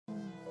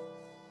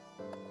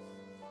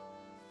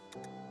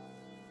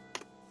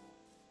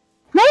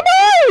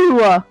No!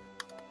 No,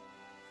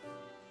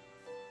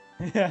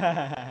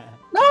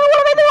 what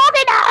am I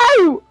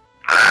doing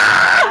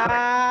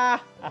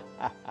now?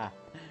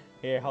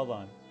 Here, hold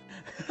on.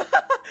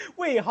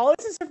 Wait,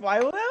 Hollis is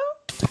survival now?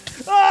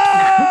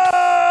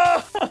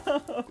 Ah!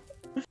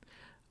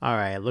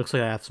 Alright, looks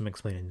like I have some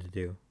explaining to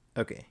do.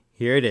 Okay,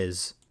 here it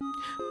is.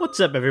 What's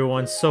up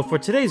everyone? So for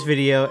today's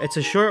video, it's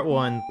a short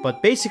one,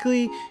 but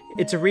basically,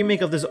 it's a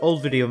remake of this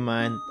old video of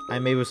mine I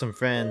made with some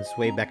friends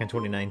way back in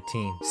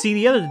 2019. See,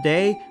 the other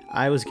day,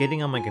 I was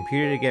getting on my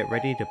computer to get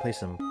ready to play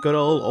some good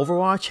old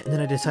Overwatch, and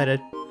then I decided,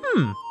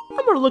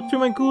 I'm gonna look through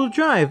my Google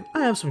Drive. I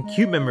have some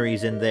cute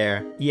memories in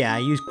there. Yeah, I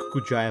use Google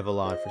Drive a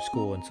lot for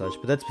school and such,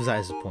 but that's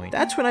besides the point.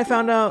 That's when I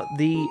found out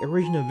the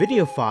original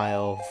video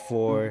file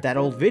for that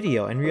old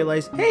video and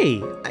realized,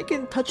 hey, I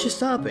can touch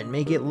this up and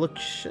make it look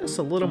just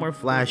a little more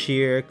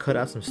flashier, cut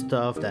out some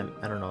stuff that,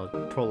 I don't know,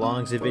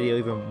 prolongs the video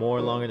even more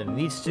longer than it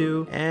needs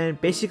to, and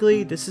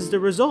basically, this is the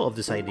result of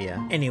this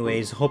idea.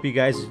 Anyways, hope you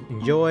guys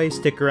enjoy.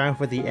 Stick around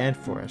for the end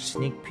for a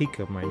sneak peek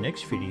of my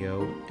next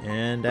video,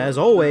 and as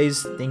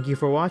always, thank you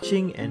for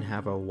watching, and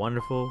have a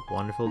wonderful,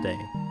 wonderful day.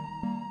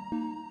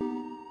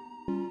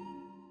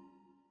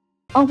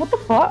 Oh, what the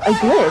fuck? I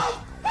glitched.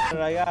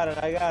 I got it.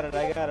 Hold on,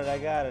 I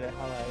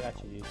got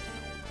you, dude.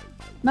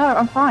 No,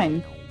 I'm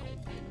fine.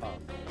 Oh.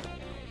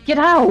 Get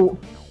out!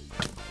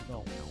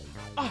 No.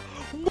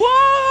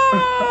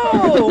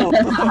 Whoa!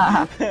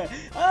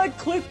 I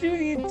clipped through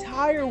the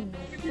entire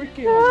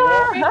freaking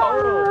wall.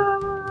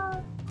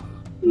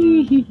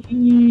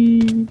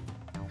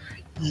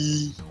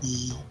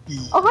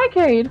 Oh, hi,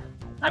 Cade.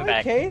 I'm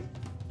back. Okay.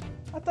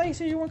 I thought you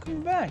said you weren't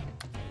coming back.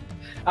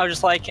 I was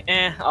just like,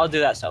 I'll do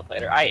that stuff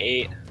later. I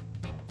ate.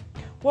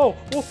 Whoa!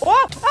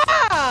 Whoa!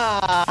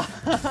 Ah!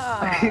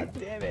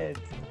 Damn it!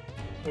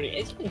 What are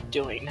you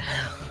doing now?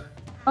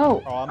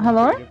 Oh, Oh, I'm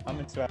hello? I'm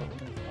in trouble.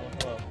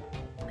 Hello.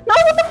 No,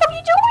 what the fuck are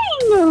you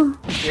doing?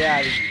 Get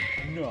out of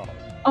here. No.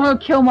 I'm gonna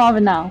kill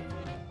Marvin now.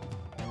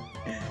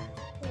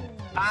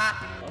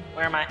 Ah!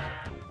 Where am I?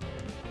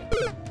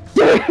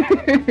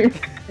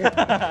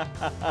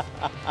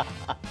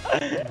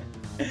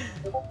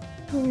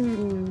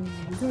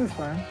 This is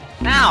fine.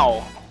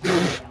 Ow!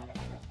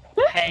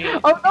 Hey.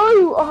 Oh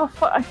no! Oh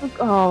fuck! I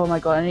forgot. Oh my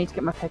god! I need to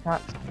get my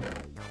pickaxe.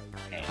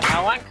 Okay,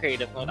 I want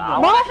creative mode. I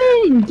want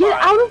Marvin, get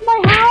out of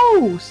my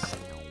house!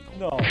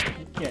 No,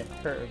 you can't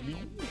hurt me.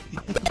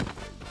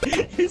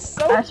 You're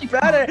so Actually,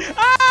 bad at it.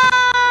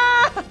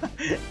 Ah!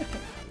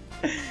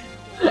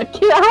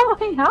 Get out of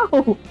my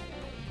house!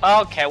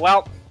 Okay,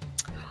 well,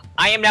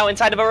 I am now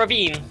inside of a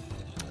ravine.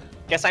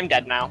 Guess I'm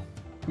dead now.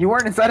 You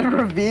weren't inside of a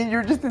ravine, you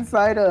were just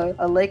inside a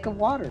lake of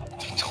water.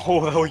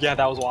 Oh yeah,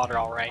 that was water,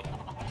 alright.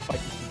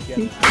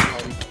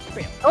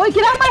 Oh,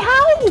 get out of my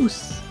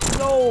house!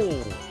 No!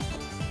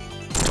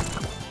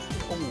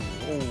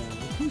 Oh,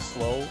 too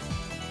slow.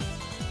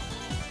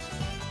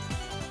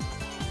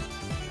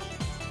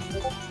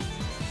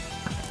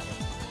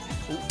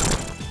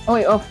 Oh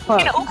wait, oh fuck.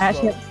 You know, I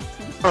actually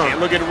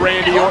Look at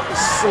Randy Orton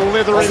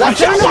slithering.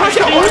 Watch out! Watch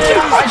out!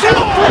 Watch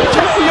out!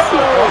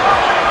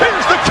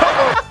 Here's the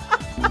cover!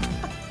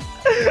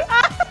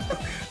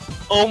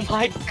 Oh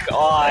my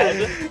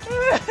god.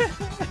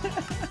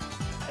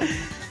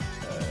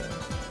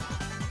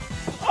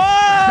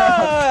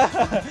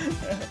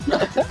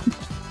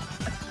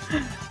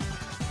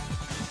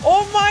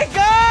 Oh my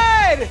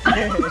god!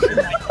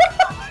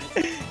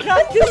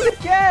 Not this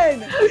again!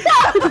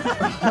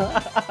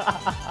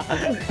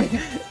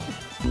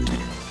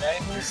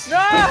 No! I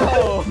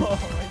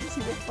can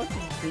see the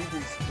fucking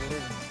creeper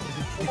spin.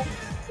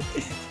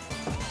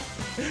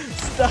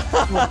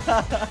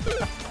 Stop!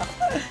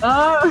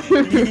 Oh!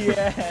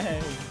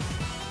 Yes!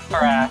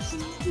 Harassed.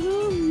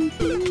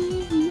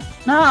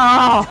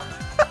 No!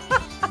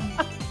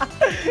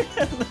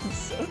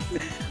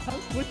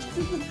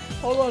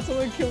 Hold on,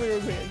 someone kill me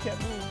real quick. I can't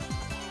move.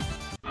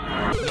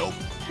 Nope.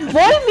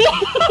 What me?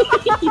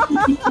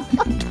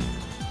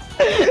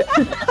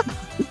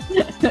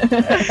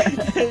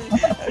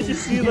 I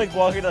just see you like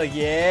walking like,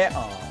 yeah.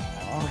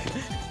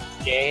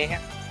 Aww. Yeah.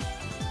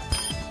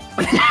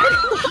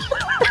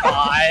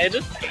 God.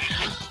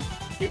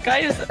 You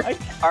guys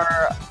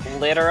are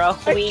literally.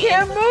 I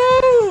can't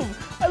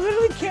move! I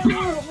literally can't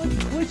move. I'm like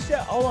glitched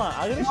out. Hold on,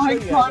 I'm gonna show Why you.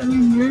 can't you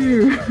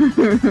move?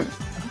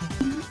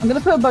 I'm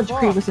gonna put a bunch of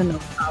creepers in the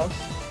house.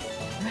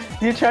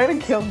 You're trying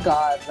to kill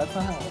God, that's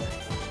not how it works.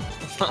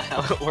 That's not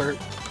how it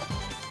works.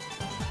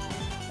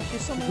 I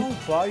just saw my own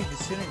body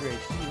disintegrate.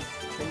 Jeez,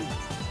 crazy.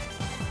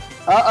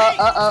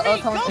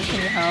 Someone's just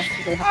in your house.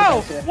 They have to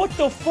Ow! get you. What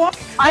the fuck?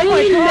 I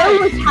didn't even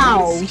know his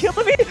house! It's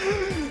killing me!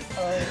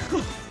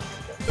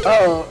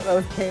 Oh, that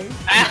was Kate?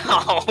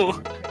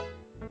 Ow!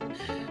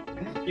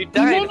 You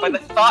died by the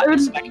thought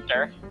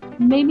inspector.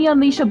 Made me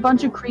unleash a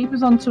bunch of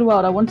creepers onto the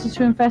world. I wanted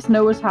to infest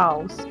Noah's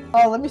house.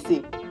 Oh, let me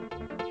see.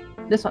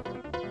 This one.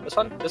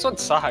 This one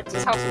sucks.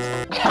 This house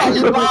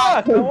is.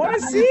 Fuck! I wanna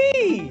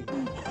see!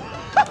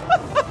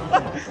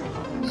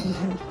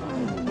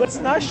 Let's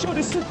not show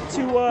this to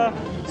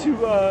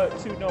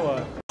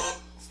Noah.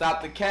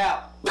 Stop the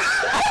cap.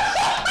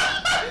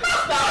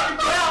 Stop the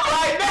cap.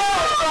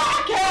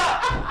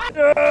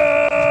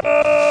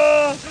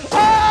 Oh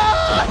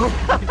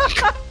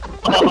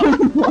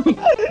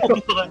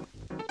my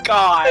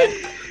god.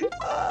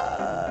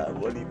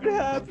 What even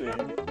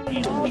happened?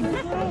 Oh,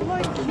 there's little,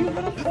 like, cute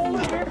little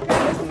polar bear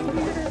guys in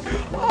here.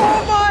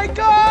 Oh my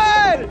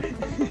god!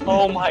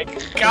 Oh my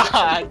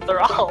god.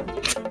 They're all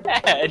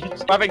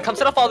dead. Marvin, come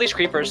set off all these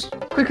creepers.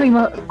 Quickly,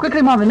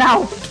 Marvin,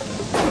 now!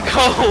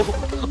 Go!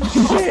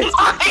 Shit.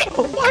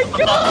 Oh my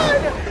god!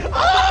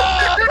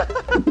 Ah!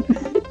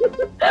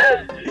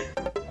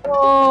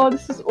 Oh,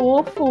 this is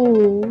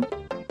awful.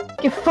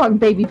 Get fucked,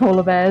 baby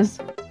polar bears.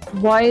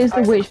 Why is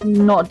the witch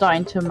not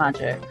dying to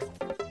magic?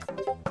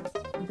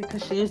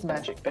 Because she is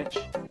magic,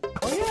 bitch.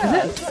 Oh yeah,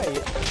 that's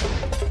right.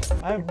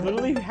 I have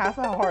literally half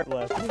a heart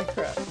left. Holy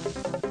crap.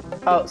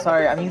 Oh,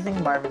 sorry, I'm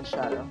using Marvin's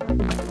shadow.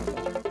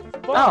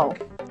 Fuck. Oh.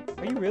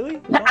 Are you really?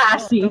 The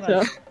ass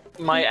eater.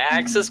 My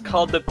axe is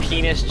called the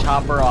penis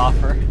chopper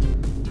offer.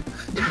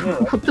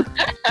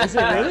 Is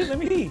it really? Let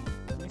me see.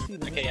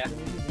 Okay, yeah.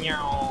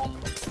 Meow.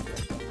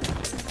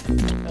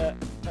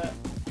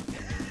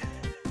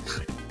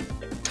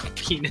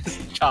 Penis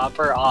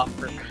chopper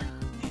offer.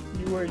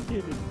 You weren't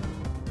kidding.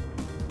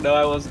 No,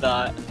 I was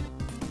not.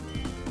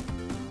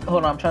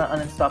 Hold on, I'm trying to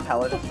uninstall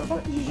Paladin. What the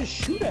fuck did you just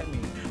shoot at me?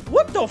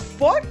 What the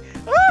fuck?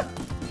 Ah!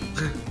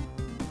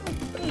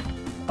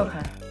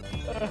 Okay.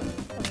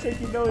 I'm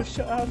taking no out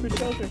for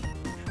shelter.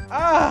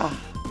 Ah!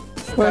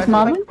 Where's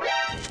Marvin?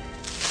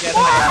 Yeah,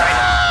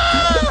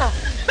 right.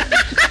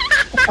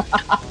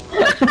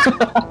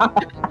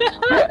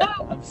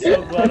 I'm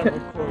so glad I'm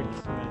recording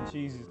this, man.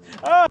 Jesus.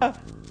 Ah!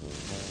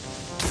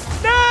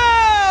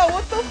 No!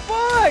 What the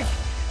fuck?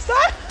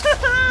 Stop!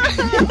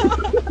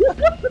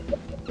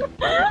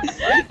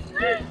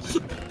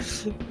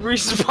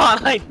 Respawn,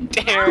 I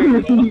dare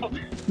you.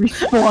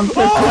 Respawn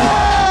quickly.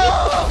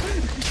 Oh!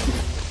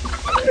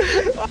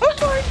 Oh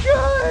my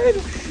god!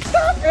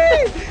 Stop me!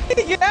 I need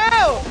to get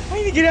out! I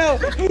need to get out!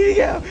 I need to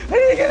get out! I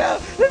need to get out!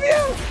 Let me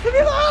out! Let me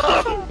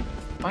out!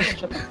 Marvin,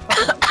 shut the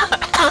fuck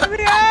up. Let me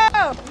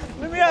out!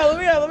 Let me out! Let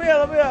me out! Let me out!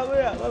 Let me out! Let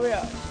me out! Let me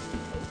out!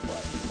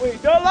 Wait,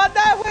 no, not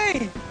that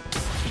way!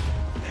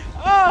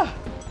 Ah!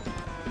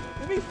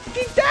 Let me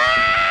fucking down!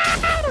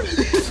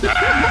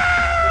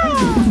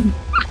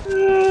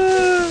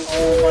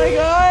 Oh my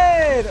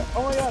god!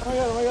 Oh my god! Oh my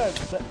god! Oh my god!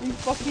 Let me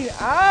fucking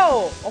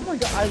out! Oh my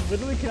god! I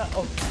literally cannot.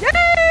 Oh,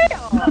 yay!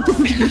 Oh.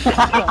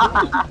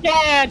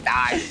 Yeah,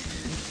 die.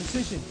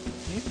 Precision.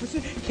 Need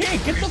precision. Kid,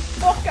 get the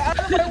fuck out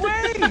of my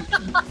way!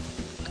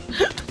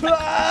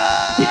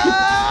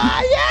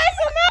 Ah, yes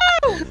or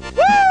no!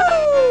 Woo!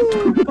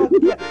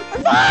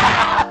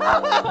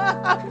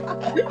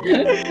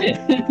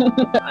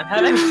 I'm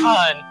having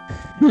fun.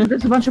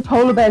 There's a bunch of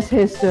polar bears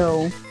here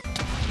still.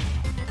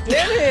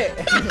 Damn it!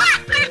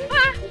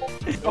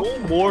 No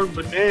more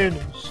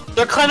bananas.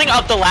 They're climbing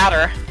up the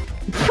ladder.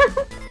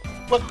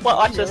 Look,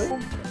 watch this.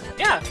 Really?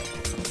 Yeah.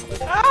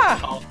 Ah!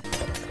 Oh.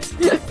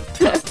 Let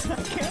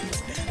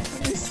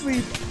me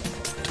sleep.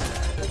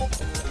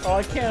 Oh,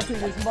 I can't see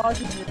there's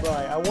monsters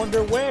nearby. I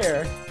wonder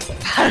where.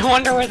 I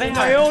wonder where they In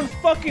my are. own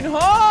fucking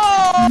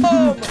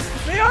home!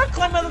 They are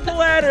climbing up the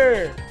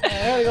ladder!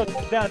 I gotta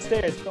go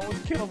downstairs. No one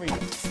kill me.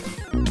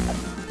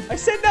 I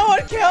said no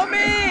one kill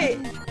me!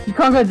 You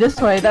can't go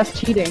this way, that's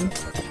cheating.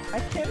 I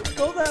can't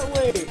go that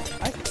way.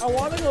 I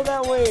want to go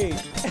that way.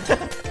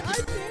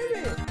 God damn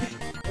it!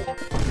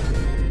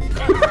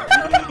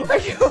 Are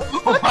you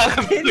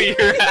fucking kidding me?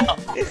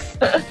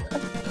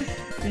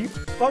 Are you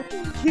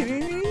fucking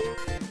kidding me?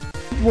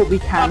 What we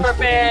can. Puffer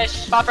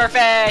fish! Puffer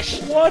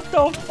fish! What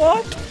the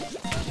fuck?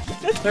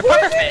 It's They're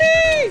poison puffer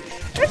me!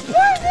 It's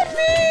poison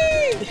me!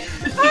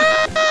 Ah!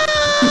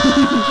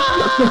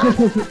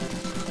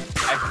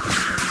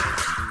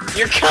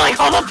 You're killing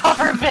all the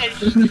puffer fish!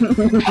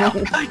 How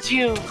could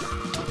you?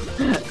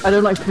 I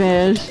don't like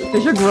fish.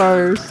 Fish are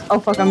gross. Oh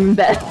fuck, I'm in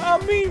bed. I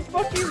mean,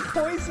 fucking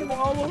poison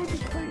all over the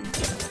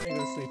place. I'm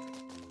gonna sleep.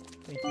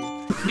 Thank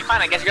you. Be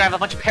fine, I guess you're gonna have a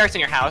bunch of parrots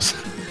in your house.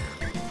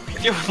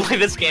 If you play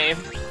this game.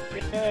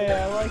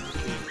 Yeah, I like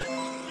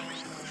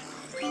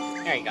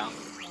There you go.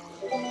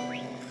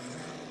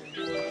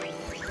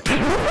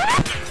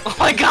 Oh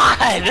my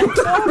god!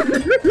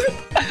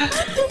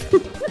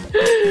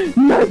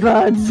 No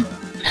birds.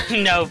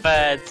 No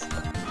birds.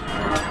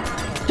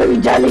 Do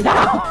jelly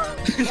now.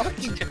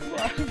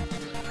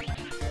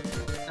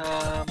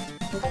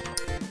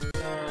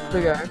 There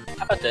we go.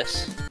 How about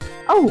this?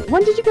 Oh,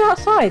 when did you go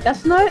outside?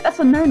 That's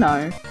a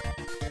no-no.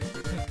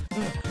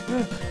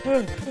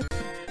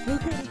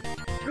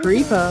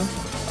 Creeper.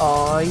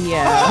 Oh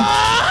yeah.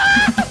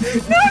 Ah!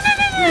 No!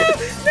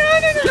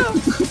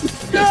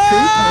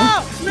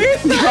 No!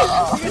 Please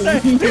die!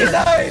 Please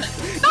die!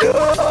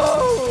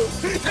 No!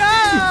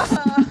 Ah!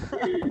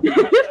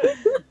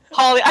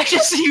 Holly, I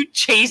just see you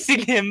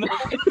chasing him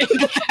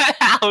into that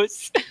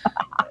house.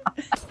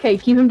 Okay,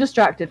 keep him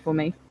distracted for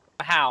me.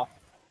 How?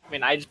 I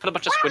mean, I just put a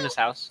bunch of squid in his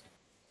house.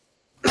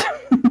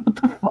 What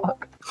the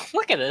fuck?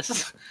 Look at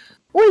this.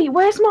 Wait,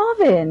 where's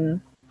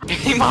Marvin?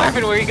 Hey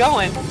Marvin, where are you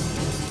going?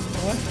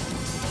 What?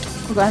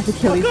 I'm gonna have to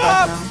kill you Fuck first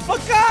off! now.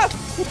 Fuck off!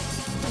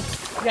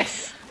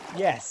 Yes!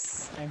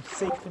 Yes, I'm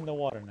safe in the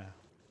water now.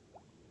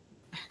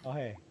 Oh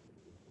hey,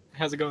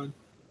 How's it going?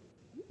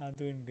 I'm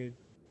doing good.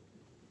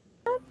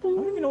 I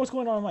don't even know what's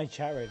going on in my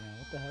chat right now.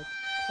 What the heck?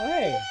 Oh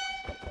hey.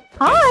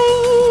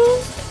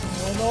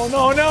 Hi! No,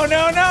 no, no,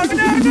 no, no, no,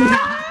 no, no!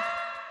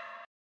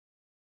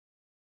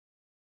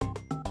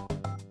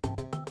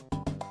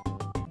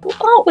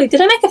 Oh wait,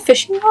 did I make a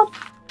fishing rod?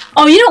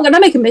 Oh, you know what? I'm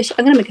gonna make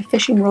I'm gonna make a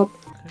fishing rod.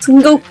 So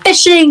we can go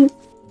fishing.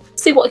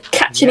 See what I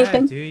catch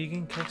anything. dude, you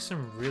can catch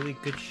some really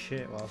good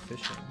shit while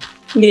fishing.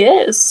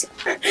 Yes,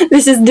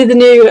 this is the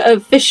new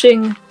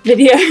fishing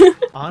video.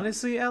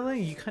 Honestly,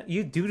 Ellen,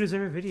 you do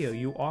deserve a video.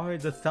 You are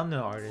the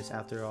thumbnail artist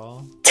after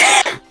all.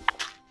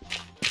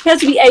 It has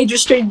to be age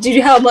restricted due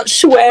to how much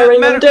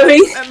swearing I'm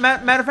doing.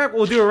 Matter of fact,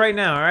 we'll do it right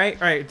now. All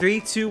right,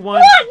 3, 2,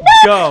 1,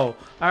 go.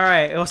 All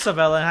right, what's up,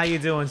 Ellen? How you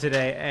doing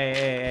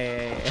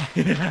today?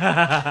 Hey.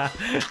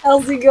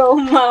 How's it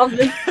going,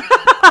 Marvin?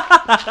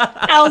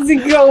 How's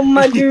it going,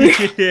 my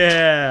dude?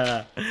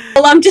 Yeah.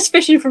 Well, I'm just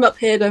fishing from up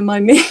here. Don't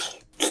mind me.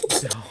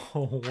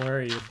 Don't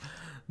worry.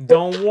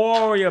 Don't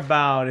worry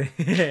about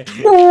it.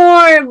 Don't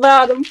worry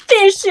about it. I'm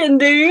fishing,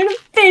 dude. I'm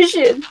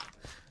fishing.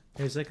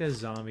 There's like a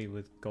zombie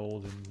with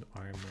golden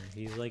armor.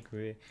 He's like,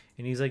 and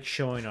he's like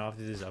showing off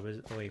his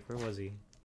other. Oh wait, where was he?